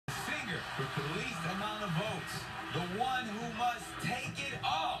with the least amount of votes. The one who must take it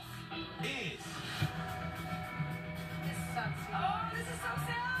off is... This sucks. Oh, this is so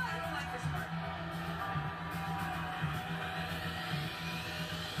sad. I don't like this part.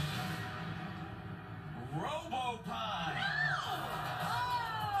 Robopine. No!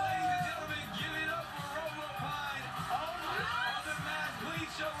 Oh! Ladies and gentlemen, give it up for Robopine. Oh my God! On the mask,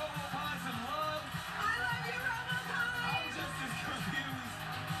 please show Robopine some love. I love you, Robopine! I'm just as confused.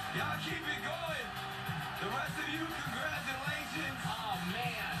 Y'all keep it going. The rest of you, congratulations. Oh,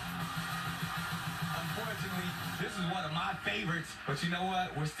 man. Unfortunately, this is one of my favorites. But you know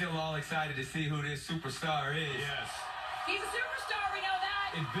what? We're still all excited to see who this superstar is. Yes. He's a superstar, we know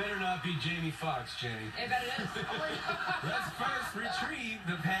that. It better not be Jamie Foxx, Jenny. I bet it is. Let's first retrieve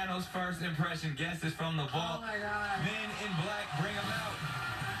the panel's first impression guesses from the vault. Oh my God. Men in black, bring them out.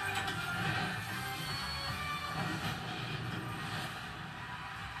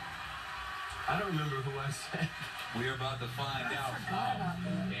 I don't remember who I said. We're about to find out.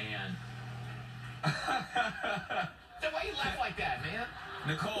 Man. So why you laugh like that, man?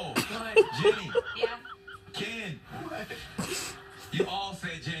 Nicole, What? Jenny, Yeah. Ken, What? you all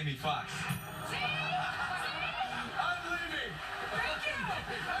said Jamie Foxx. See? I'm leaving. Thank you.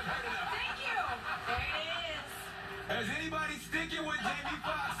 Thank you. There it is. Is anybody sticking with Jamie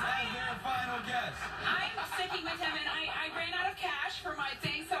Foxx as their final guess? I'm sticking with him, and I ran out of cash for my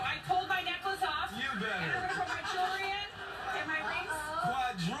thing, so I pulled my necklace off. You And I'm better. going to put my jewelry in and my rings.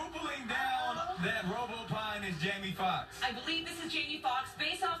 Quadrupling down that Robopine is Jamie Foxx. I believe this is Jamie Foxx,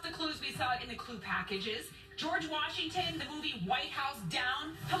 based off the clues we saw in the clue packages. George Washington, the movie White House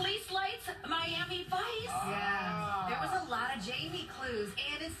Down, Police Lights, Miami Vice. Yeah, there was a lot of Jamie clues,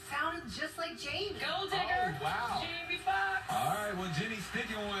 and it sounded just like Jamie. Gold Digger, Oh, wow. Jamie Foxx. All right, well, Jenny's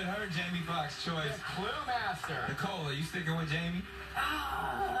sticking with her Jamie Foxx choice. The Clue Master. Nicole, are you sticking with Jamie?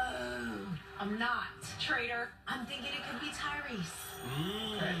 Oh, I'm not. Traitor. I'm thinking it could be Tyrese.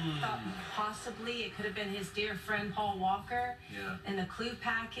 Mm. Thought possibly it could have been his dear friend Paul Walker. Yeah. And the clue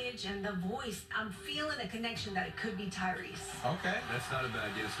package and the voice. I'm feeling a connection that it could be Tyrese. Okay. That's not a bad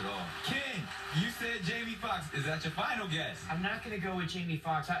guess at all. Ken, you said Jamie Foxx. Is that your final guess? I'm not going to go with Jamie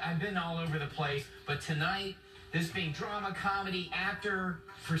Foxx. I've been all over the place, but tonight, this being drama, comedy, actor,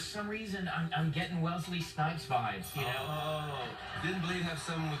 for some reason, I'm getting Wesley Snipes vibes, you know? Oh, didn't Blade have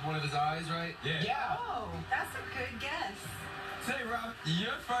some with one of his eyes, right? Yeah. Yeah. Oh, that's a good guess. Say, Rob,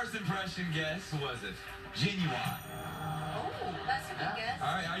 your first impression guess, Who was it? genuine. Oh, that's a good guess.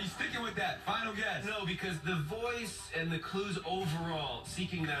 All right, are you sticking with that? Final guess. No, because the voice and the clues overall,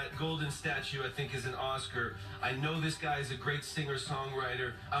 seeking that golden statue, I think is an Oscar. I know this guy is a great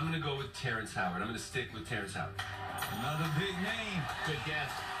singer-songwriter. I'm going to go with Terrence Howard. I'm going to stick with Terrence Howard. Another big name. Good guess.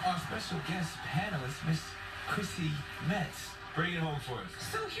 Our special guest panelist, Miss Chrissy Metz. Bring it home for us.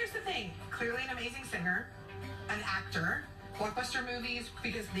 So here's the thing. Clearly an amazing singer, an actor, blockbuster movies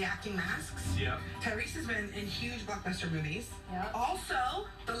because of the acting masks. Yeah. Tyrese has been in huge blockbuster movies. Yep. Also,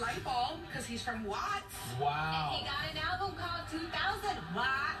 the light bulb because he's from Watts. Wow. He got an album called 2000.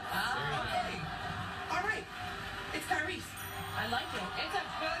 What? Okay. All right. It's Tyrese. I like it. It's a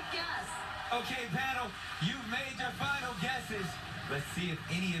good guess. Okay, panel, you've made your final guesses. Let's see if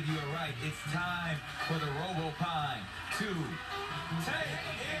any of you are right. It's time for the Robopine to take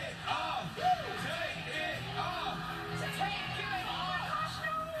it off. Take it off. Take it off.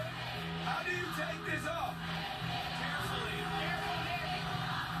 How do you take this off? Carefully.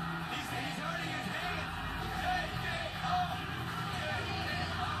 He's hurting his hand. Take it off. Take it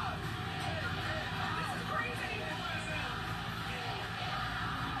off. This is crazy.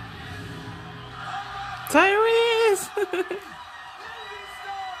 Tyrese! Movie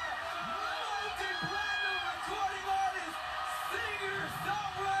star, multi-platinum recording artist, singer,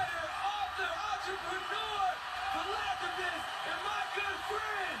 songwriter, author, entrepreneur, philanthropist, and my good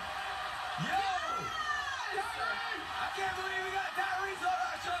friend. Yo! I can't believe we got Tyrese on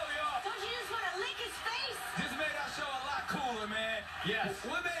our show, y'all. Don't you just want to lick his face? Just made our show a lot cooler, man. Yes.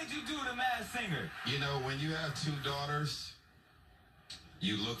 What made you do the Masked Singer? You know, when you have two daughters,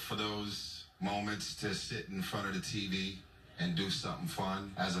 you look for those moments to sit in front of the TV and do something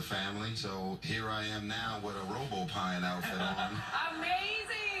fun as a family. So here I am now with a Robopine outfit on.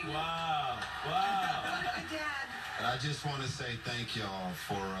 Amazing. Wow. Good dad. And I just want to say thank y'all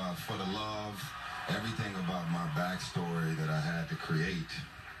for the love. Everything about my backstory that I had to create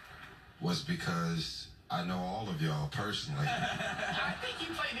was because I know all of y'all personally. I think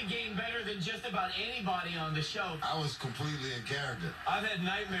you play the game better than just about anybody on the show. I was completely in character. I've had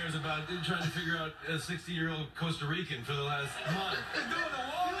nightmares about trying to figure out a 60-year-old Costa Rican for the last month. Doing the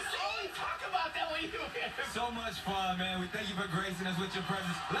walk. Talk about that when you So much fun, man. We thank you for gracing us with your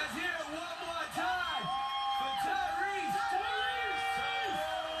presence. Let's hear it